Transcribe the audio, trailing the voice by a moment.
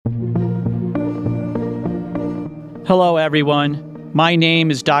Hello, everyone. My name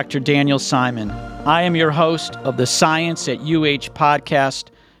is Dr. Daniel Simon. I am your host of the Science at UH podcast,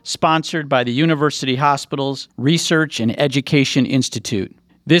 sponsored by the University Hospitals Research and Education Institute.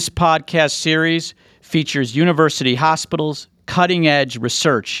 This podcast series features university hospitals, cutting-edge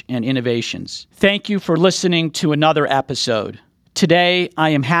research and innovations. Thank you for listening to another episode. Today,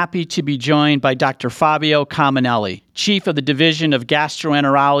 I am happy to be joined by Dr. Fabio Cominelli, Chief of the Division of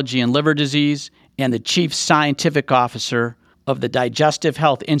Gastroenterology and Liver Disease and the Chief Scientific Officer of the Digestive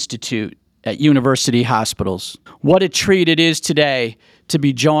Health Institute at University Hospitals. What a treat it is today to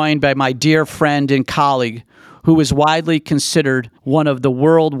be joined by my dear friend and colleague who is widely considered one of the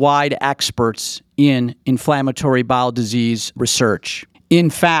worldwide experts in inflammatory bowel disease research.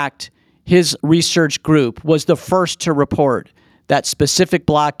 In fact, his research group was the first to report that specific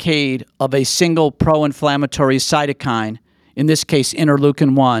blockade of a single pro-inflammatory cytokine, in this case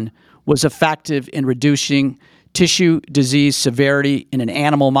interleukin-1, was effective in reducing tissue disease severity in an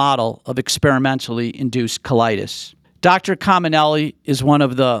animal model of experimentally induced colitis. Dr. Cominelli is one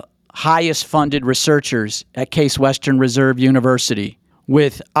of the highest funded researchers at Case Western Reserve University,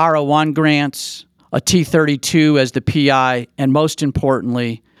 with R01 grants, a T32 as the PI, and most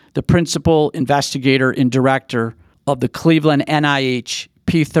importantly, the principal investigator and director of the Cleveland NIH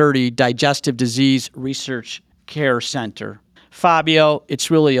P30 Digestive Disease Research Care Center. Fabio, it's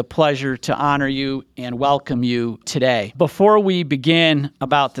really a pleasure to honor you and welcome you today. Before we begin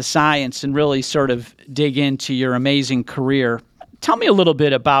about the science and really sort of dig into your amazing career, tell me a little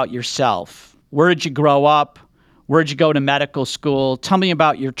bit about yourself. Where did you grow up? Where did you go to medical school? Tell me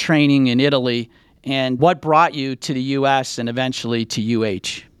about your training in Italy and what brought you to the U.S. and eventually to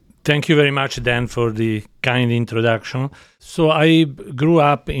UH. Thank you very much, Dan, for the kind introduction. So I grew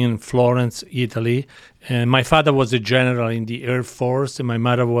up in Florence, Italy, and my father was a general in the Air Force, and my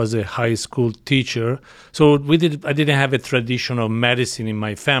mother was a high school teacher. So I didn't have a tradition of medicine in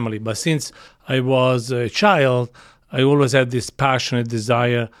my family, but since I was a child, I always had this passionate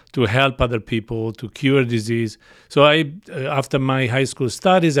desire to help other people, to cure disease. So after my high school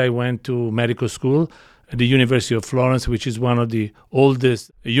studies, I went to medical school at the University of Florence, which is one of the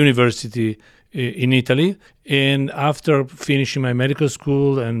oldest university in Italy. And after finishing my medical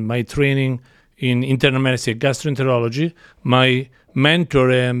school and my training in internal medicine and gastroenterology, my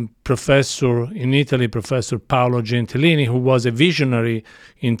mentor and professor in Italy, Professor Paolo Gentilini, who was a visionary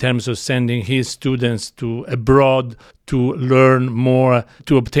in terms of sending his students to abroad to learn more,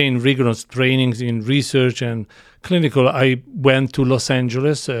 to obtain rigorous trainings in research and clinical, I went to Los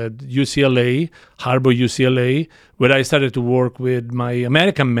Angeles at UCLA, Harbor UCLA, where I started to work with my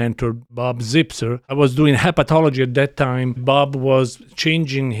American mentor, Bob Zipser. I was doing hepatology at that time. Bob was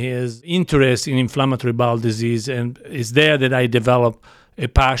changing his interest in inflammatory bowel disease, and it's there that I developed a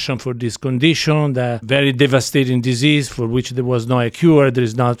passion for this condition, that very devastating disease for which there was no cure. There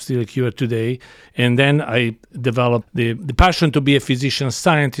is not still a cure today. And then I developed the passion to be a physician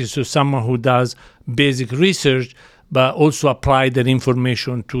scientist, so someone who does basic research, but also apply that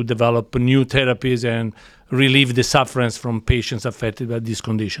information to develop new therapies and relieve the sufferance from patients affected by these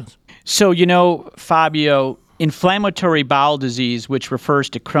conditions. So, Fabio, inflammatory bowel disease, which refers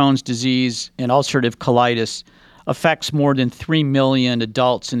to Crohn's disease and ulcerative colitis, affects more than 3 million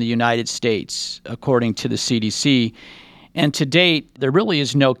adults in the United States, according to the CDC. And to date, there really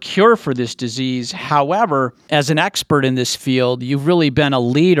is no cure for this disease. However, as an expert in this field, you've really been a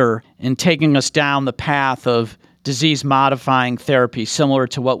leader in taking us down the path of disease-modifying therapy, similar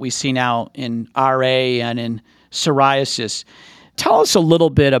to what we see now in RA and in psoriasis. Tell us a little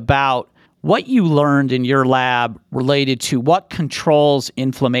bit about what you learned in your lab related to what controls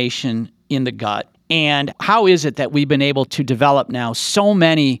inflammation in the gut. And how is it that we've been able to develop now so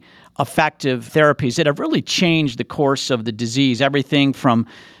many effective therapies that have really changed the course of the disease, everything from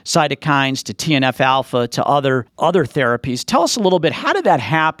cytokines to TNF-alpha to other therapies? Tell us a little bit, how did that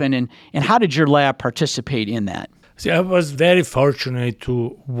happen and how did your lab participate in that? See, I was very fortunate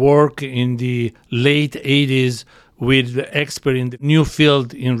to work in the late 80s with the expert in the new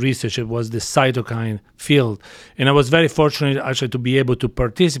field in research. It was the cytokine field. And I was very fortunate actually to be able to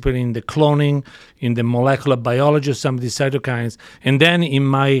participate in the cloning, in the molecular biology of some of these cytokines. And then in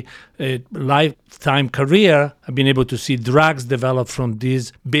my lifetime career, I've been able to see drugs developed from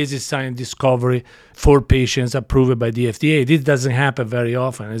this basic science discovery for patients approved by the FDA. This doesn't happen very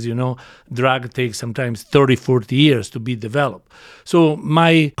often. As you know, drug takes sometimes 30, 40 years to be developed. So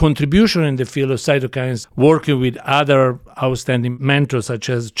my contribution in the field of cytokines, working with other outstanding mentors such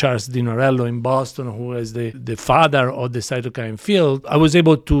as Charles DiNorello in Boston, who is the father of the cytokine field, I was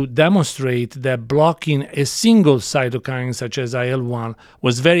able to demonstrate that blocking a single cytokine such as IL-1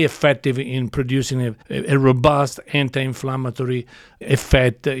 was very effective effective in producing a robust anti-inflammatory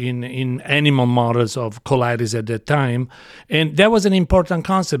effect in animal models of colitis at that time. And that was an important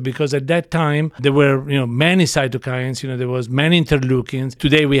concept because at that time there were many cytokines, there was many interleukins.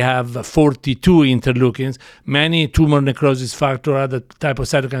 Today we have 42 interleukins, many tumor necrosis factor, other type of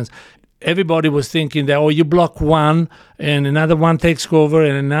cytokines. Everybody was thinking that, you block one and another one takes over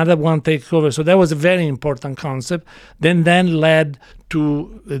and another one takes over. So that was a very important concept. Then led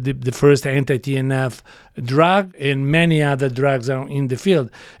to the first anti-TNF drug, and many other drugs are in the field.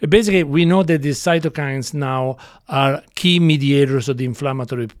 Basically, we know that these cytokines now are key mediators of the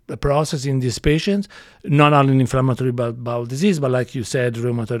inflammatory process in these patients, not only in inflammatory bowel disease, but like you said,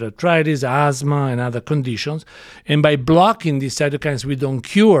 rheumatoid arthritis, asthma, and other conditions. And by blocking these cytokines, we don't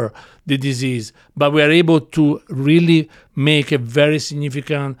cure the disease, but we are able to really make a very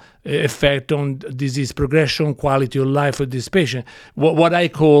significant effect on disease progression, quality of life of this patient, what I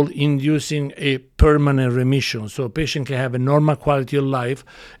call inducing a permanent remission. So a patient can have a normal quality of life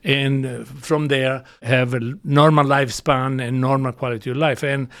and from there have a normal lifespan and normal quality of life.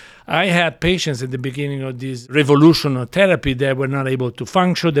 And I had patients at the beginning of this revolution of therapy that were not able to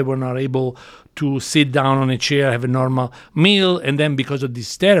function, they were not able to sit down on a chair, have a normal meal, and then because of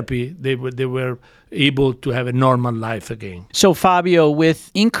this therapy, they were able to have a normal life again. So Fabio,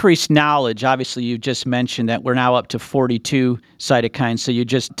 with increased knowledge, obviously you just mentioned that we're now up to 42 cytokines, so you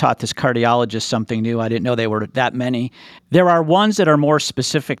just taught this cardiologist something new. I didn't know they were that many. There are ones that are more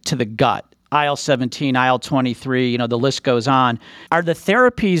specific to the gut. IL-17, IL-23, the list goes on. Are the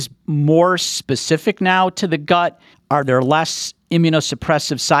therapies more specific now to the gut? Are there less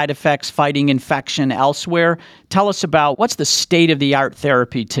immunosuppressive side effects fighting infection elsewhere? Tell us about what's the state-of-the-art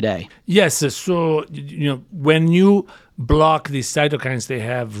therapy today. Yes, so when you block these cytokines, they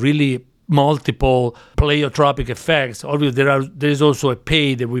have really multiple pleiotropic effects. Obviously, there is also a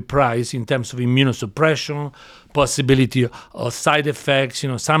pay that we price in terms of immunosuppression, possibility of side effects,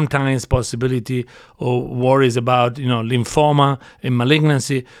 sometimes possibility or worries about, lymphoma and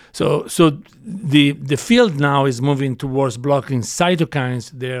malignancy. So the field now is moving towards blocking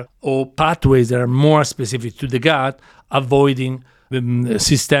cytokines there or pathways that are more specific to the gut, avoiding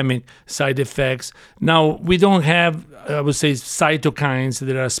systemic side effects. Now, we don't have, I would say, cytokines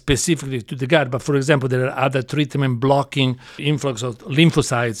that are specifically to the gut, but for example, there are other treatment blocking influx of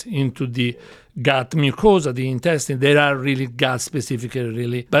lymphocytes into the gut mucosa, the intestine. They are really gut specific,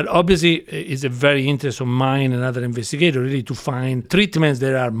 really. But obviously, it's a very interest of mine and other investigators really to find treatments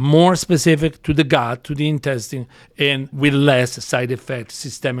that are more specific to the gut, to the intestine, and with less side effects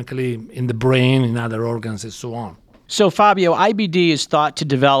systemically in the brain, in other organs, and so on. So Fabio, IBD is thought to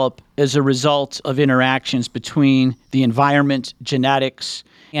develop as a result of interactions between the environment, genetics,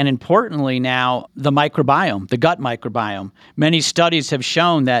 and importantly now, the microbiome, the gut microbiome. Many studies have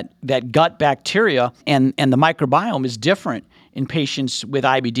shown that gut bacteria and the microbiome is different in patients with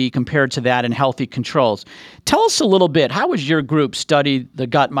IBD compared to that in healthy controls. Tell us a little bit, how has your group studied the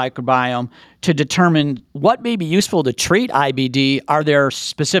gut microbiome to determine what may be useful to treat IBD? Are there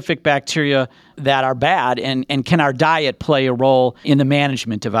specific bacteria that are bad, and can our diet play a role in the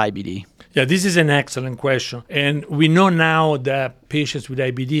management of IBD? Yeah, this is an excellent question. And we know now that patients with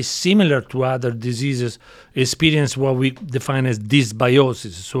IBD, similar to other diseases, experience what we define as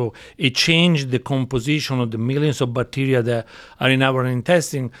dysbiosis. So it changed the composition of the millions of bacteria that are in our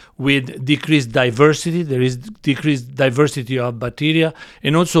intestine with decreased diversity. There is decreased diversity of bacteria,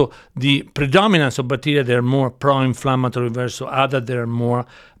 and also the predominance of bacteria that are more pro-inflammatory versus other that are more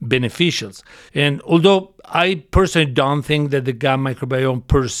beneficial. And although I personally don't think that the gut microbiome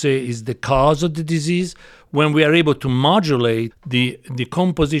per se is the cause of the disease, when we are able to modulate the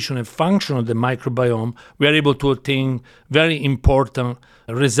composition and function of the microbiome, we are able to attain very important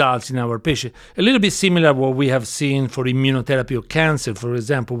results in our patient. A little bit similar to what we have seen for immunotherapy of cancer, for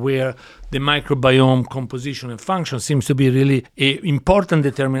example, where the microbiome composition and function seems to be really an important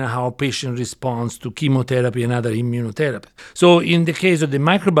determinant how a patient responds to chemotherapy and other immunotherapy. So in the case of the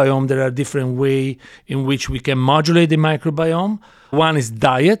microbiome, there are different ways in which we can modulate the microbiome. One is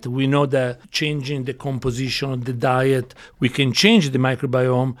diet. We know that changing the composition of the diet, we can change the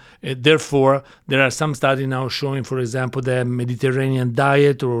microbiome. Therefore, there are some studies now showing, for example, the Mediterranean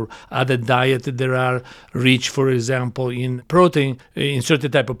diet or other diet that are rich, for example, in protein, in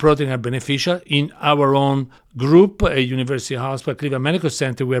certain type of protein are beneficial. In our own group at University Hospital, Cleveland Medical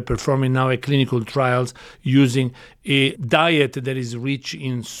Center, we are performing now clinical trials using a diet that is rich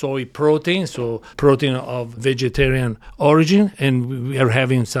in soy protein, so protein of vegetarian origin, and we are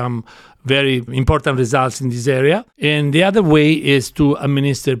having some very important results in this area. And the other way is to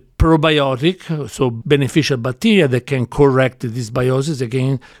administer probiotic, so beneficial bacteria that can correct the dysbiosis.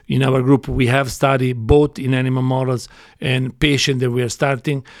 Again, in our group, we have studied both in animal models and patients that we are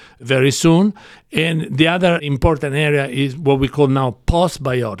starting very soon. And the other important area is what we call now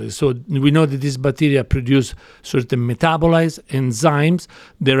postbiotics. So we know that these bacteria produce certain metabolites, enzymes.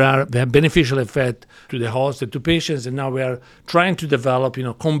 They have beneficial effect to the host and to patients. And now we are trying to develop,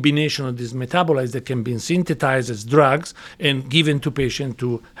 combination of these metabolites that can be synthesized as drugs and given to patients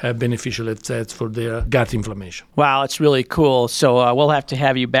to have beneficial effects for their gut inflammation. Wow, it's really cool. So we'll have to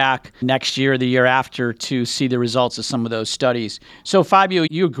have you back next year, the year after, to see the results of some of those studies. So Fabio,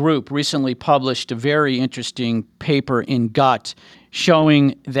 your group recently published a very interesting paper in Gut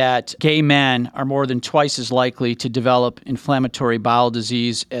showing that gay men are more than twice as likely to develop inflammatory bowel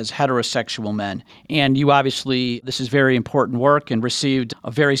disease as heterosexual men. And you obviously, this is very important work and received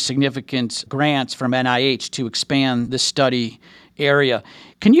a very significant grants from NIH to expand this study area.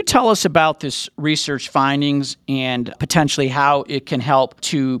 Can you tell us about this research findings and potentially how it can help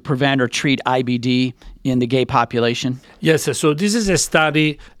to prevent or treat IBD in the gay population? Yes, so this is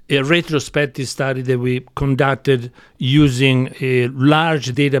a retrospective study that we conducted using a large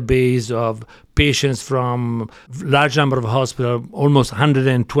database of patients from a large number of hospitals, almost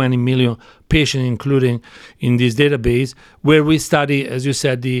 120 million patients including in this database, where we study, as you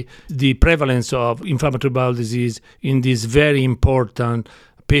said, the prevalence of inflammatory bowel disease in this very important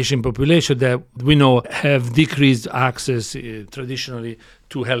patient population that we know have decreased access traditionally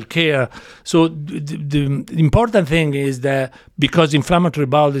to healthcare. So the important thing is that because inflammatory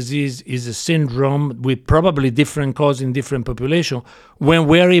bowel disease is a syndrome with probably different cause in different population, when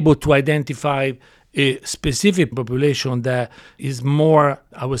we're able to identify a specific population that is more,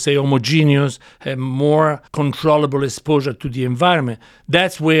 I would say, homogeneous, have more controllable exposure to the environment,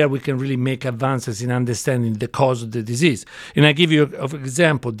 that's where we can really make advances in understanding the cause of the disease. And I give you an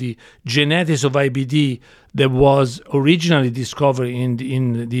example, the genetics of IBD that was originally discovered in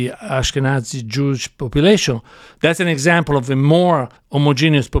the Ashkenazi Jewish population. That's an example of a more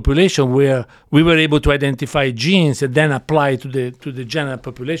homogeneous population where we were able to identify genes and then apply to the general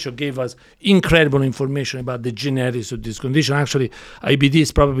population, gave us incredible information about the genetics of this condition. Actually, IBD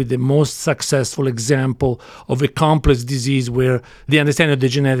is probably the most successful example of a complex disease where the understanding of the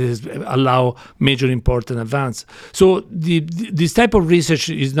genetics allow major important advance. So this type of research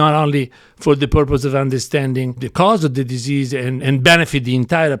is not only for the purpose of understanding the cause of the disease and benefit the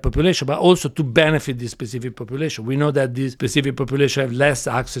entire population, but also to benefit the specific population. We know that this specific population have less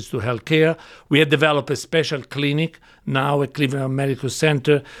access to healthcare. We have developed a special clinic now at Cleveland Medical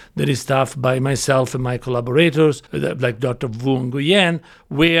Center that is staffed by myself and my collaborators, like Dr. Wu Nguyen,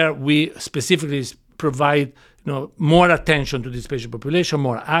 where we specifically provide more attention to this patient population,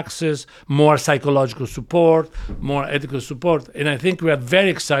 more access, more psychological support, more ethical support. And I think we are very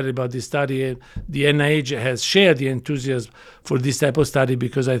excited about this study. And the NIH has shared the enthusiasm for this type of study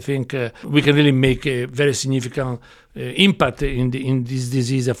because I think we can really make a very significant impact in this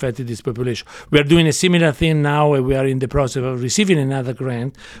disease affecting this population. We are doing a similar thing now, and we are in the process of receiving another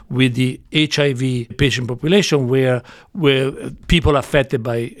grant with the HIV patient population where people affected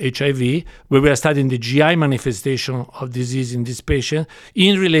by HIV, where we are studying the GI manifestation of disease in this patient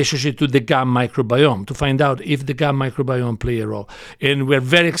in relationship to the gut microbiome to find out if the gut microbiome play a role. And we're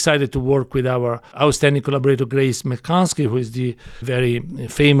very excited to work with our outstanding collaborator, Grace McConsky, who is the very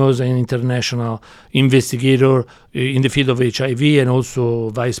famous and international investigator in the field of HIV and also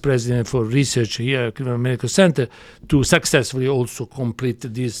vice president for research here at Cleveland Medical Center to successfully also complete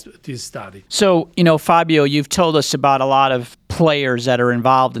this study. So, Fabio, you've told us about a lot of players that are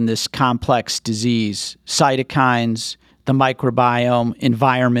involved in this complex disease, cytokines, the microbiome,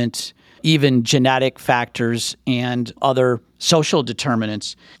 environment, even genetic factors and other social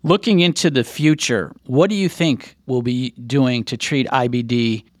determinants. Looking into the future, what do you think we'll be doing to treat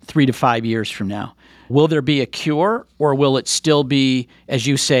IBD 3 to 5 years from now? Will there be a cure, or will it still be, as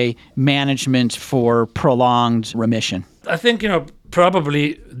you say, management for prolonged remission? I think,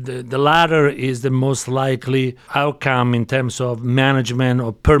 probably the latter is the most likely outcome in terms of management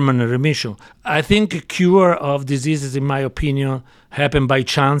or permanent remission. I think a cure of diseases, in my opinion, happen by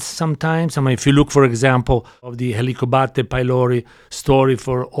chance sometimes. I mean, if you look, for example, of the Helicobacter pylori story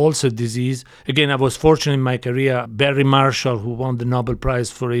for ulcer disease, again, I was fortunate in my career. Barry Marshall, who won the Nobel Prize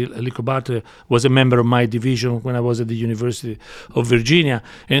for Helicobacter, was a member of my division when I was at the University of Virginia.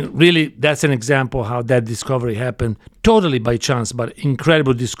 And really, that's an example how that discovery happened totally by chance, but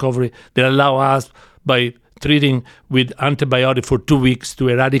incredible discovery that allow us by treating with antibiotic for 2 weeks to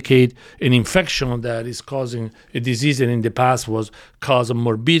eradicate an infection that is causing a disease and in the past was cause of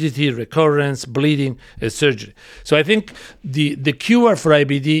morbidity, recurrence, bleeding, and surgery. So I think the cure for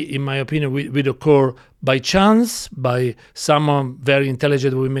IBD, in my opinion, will occur by chance, by someone very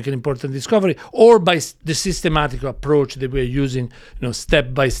intelligent will make an important discovery, or by the systematic approach that we're using,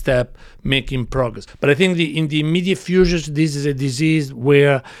 step by step, making progress. But I think in the immediate future, this is a disease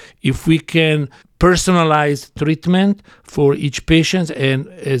where if we can personalize treatment for each patient, and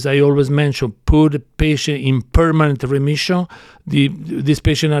as I always mention, put the patient in permanent remission, these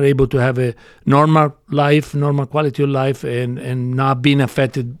patients are able to have a normal life, normal quality of life, and not being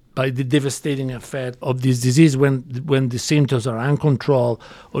affected by the devastating effect of this disease when the symptoms are uncontrolled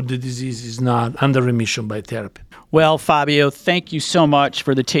or the disease is not under remission by therapy. Well, Fabio, thank you so much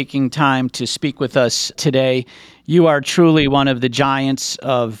for taking time to speak with us today. You are truly one of the giants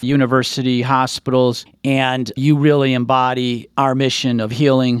of university hospitals, and you really embody our mission of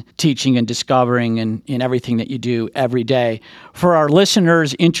healing, teaching, and discovering in everything that you do every day. For our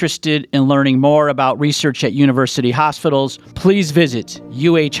listeners interested in learning more about research at university hospitals, please visit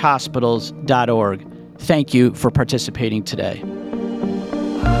uhhospitals.org. Thank you for participating today.